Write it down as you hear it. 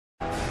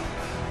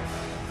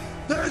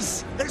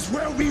This is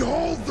where we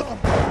hold them!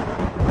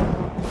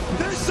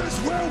 This is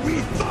where we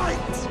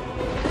fight!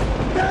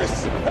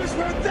 This is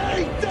where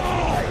they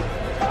die!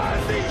 And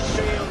these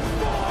shields,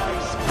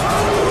 boys!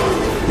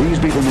 These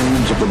be the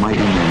names of the mighty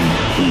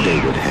men whom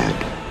David had.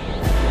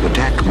 The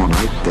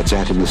Tachmonite that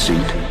sat in the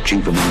seat,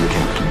 chief among the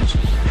captains.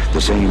 The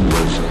same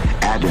was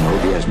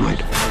Adino the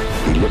Esmite.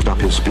 He lifted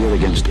up his spear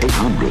against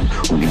 800,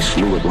 whom he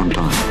slew at one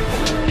time.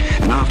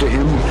 And after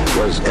him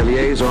was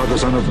Eleazar the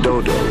son of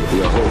Dodo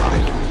the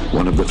Ahohite,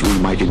 one of the three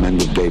mighty men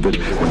with David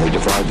when they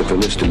defied the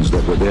Philistines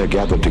that were there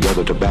gathered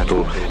together to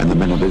battle, and the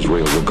men of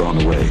Israel were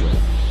gone away.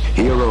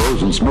 He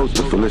arose and smote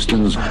the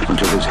Philistines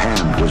until his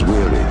hand was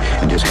weary,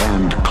 and his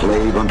hand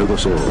clave unto the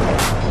sword.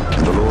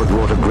 And the Lord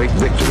wrought a great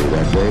victory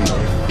that day,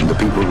 and the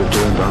people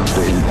returned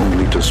after him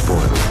only to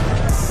spoil.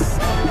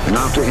 And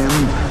after him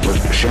was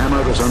Sham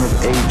the son of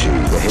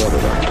Agi the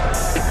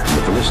Herorite. And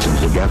the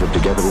Philistines were gathered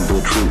together into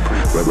a troop,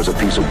 where was a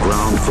piece of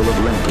ground full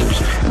of lentils,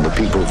 and the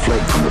people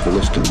fled from the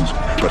Philistines.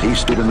 But he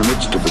stood in the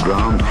midst of the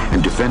ground,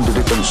 and defended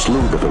it, and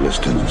slew the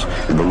Philistines.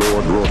 And the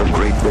Lord wrought a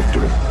great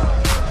victory.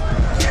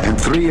 And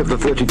 3 of the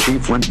 30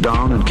 chiefs went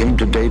down and came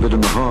to David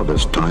in the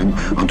harvest time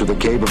unto the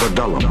cave of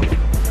Adullam.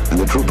 And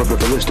the troop of the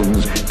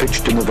Philistines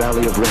pitched in the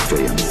valley of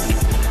Rephaim.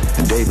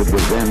 And David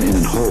was then in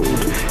an hold,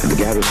 and the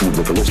garrison of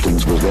the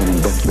Philistines was then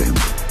in Bethlehem.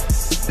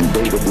 And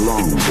David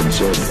longed and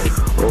said,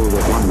 Oh,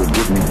 that one would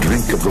give me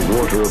drink of the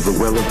water of the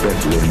well of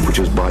Bethlehem, which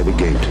is by the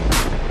gate.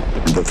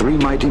 And the 3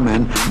 mighty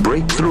men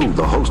brake through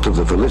the host of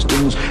the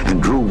Philistines,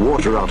 and drew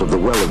water out of the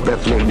well of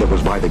Bethlehem that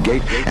was by the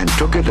gate, and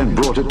took it and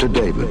brought it to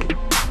David.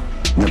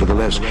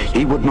 Nevertheless,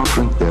 he would not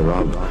drink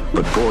thereof,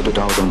 but poured it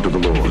out unto the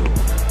Lord.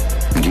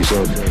 And he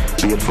said,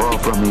 Be it far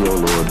from me, O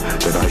Lord,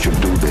 that I should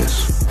do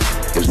this.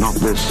 Is not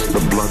this the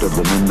blood of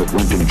the men that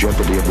went in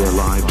jeopardy of their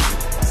lives?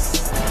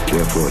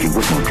 Therefore he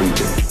would not drink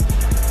it.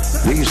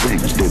 These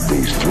things did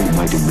these 3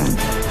 mighty men.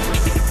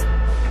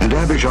 And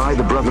Abishai,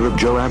 the brother of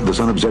Joab, the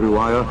son of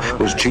Zeruiah,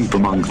 was chief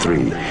among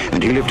 3.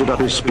 And he lifted up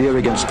his spear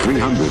against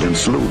 300, and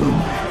slew them,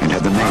 and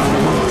had the name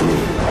among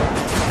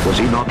 3. Was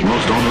he not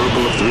most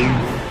honorable of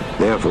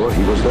 3? Therefore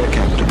he was their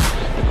captain.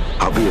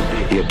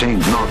 Howbeit he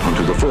attained not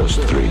unto the first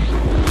 3.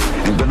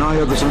 And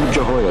Benaiah the son of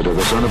Jehoiada,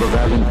 the son of a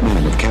valiant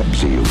man of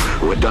Kabzeel,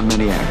 who had done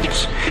many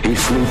acts, he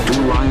slew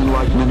 2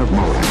 lion-like men of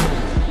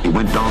Moab. He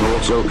went down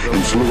also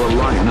and slew a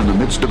lion in the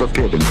midst of a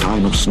pit in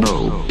time of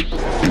snow.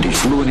 And he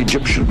slew an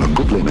Egyptian, a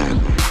goodly man,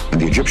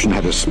 and the Egyptian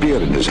had a spear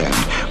in his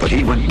hand. But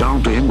he went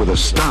down to him with a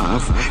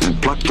staff, and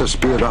plucked the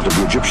spear out of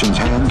the Egyptian's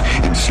hand,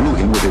 and slew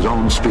him with his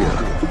own spear.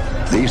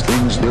 These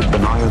things did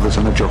Benaiah the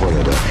son of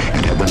Jehoiada,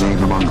 and had the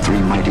name among 3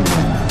 mighty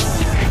men.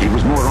 He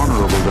was more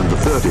honorable than the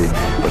 30,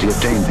 but he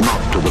attained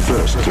not to the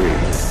first 3.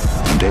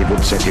 And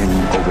David set him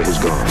over his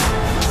guard.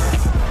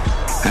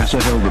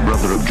 Asahel the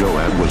brother of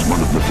Joab was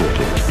one of the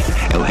 30.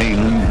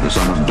 Elhanan the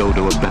son of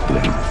Dodo of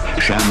Bethlehem.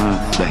 Shammah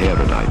the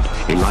Harodite.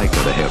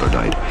 Elika the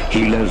Harodite.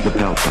 Helez the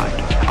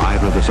Pelthite.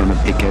 Ira the son of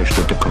Ikesh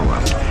the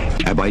Tekoite.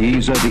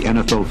 Abiezer the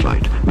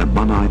Anathothite.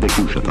 Mebunai the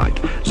Hushathite.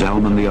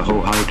 Zalman the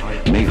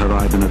Ahohite.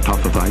 Naharai the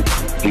Netophathite.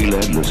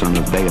 Heled the son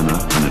of Baanah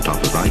the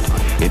Netophathite.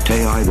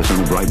 Ittai the son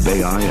of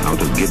Ribai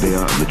out of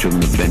Gibeah of the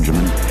children of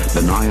Benjamin.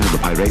 Benaiah the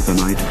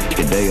Pirathonite.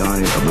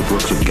 Hidai of the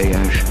brooks of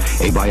Gaash.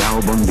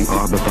 Abialbon the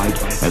Arbathite.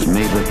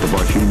 Asmaveleth the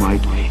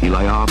Barhumite.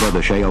 Eliabah the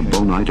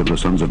Shaalbonite of the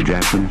sons of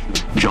Jashan.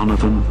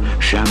 Jonathan.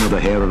 Shammah the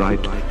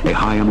Harodite.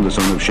 Ahiam the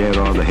son of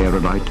Sherah the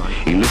Harodite.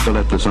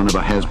 Eliphalet the son of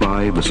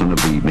Ahasbai the son of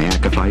the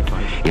Maacathite.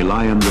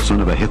 Eliam the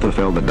son of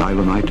Ahithophel the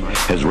Gilonite.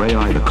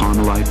 Hezrai the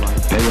Carmelite.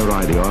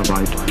 Peorai the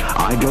Arvite.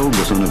 Ido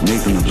the son of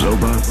Nathan of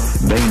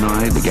Zobah.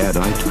 Bani the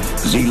Gadite.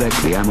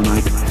 Zelek the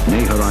Ammonite.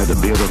 Naharai the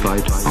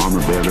Beerothite,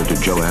 armor-bearer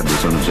to Joab the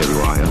son of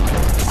Zeruiah.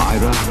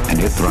 Ira an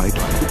Ithrite.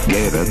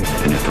 Gareb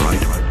an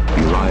Ithrite.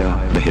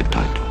 Uriah the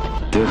Hittite.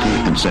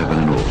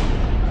 37 in all.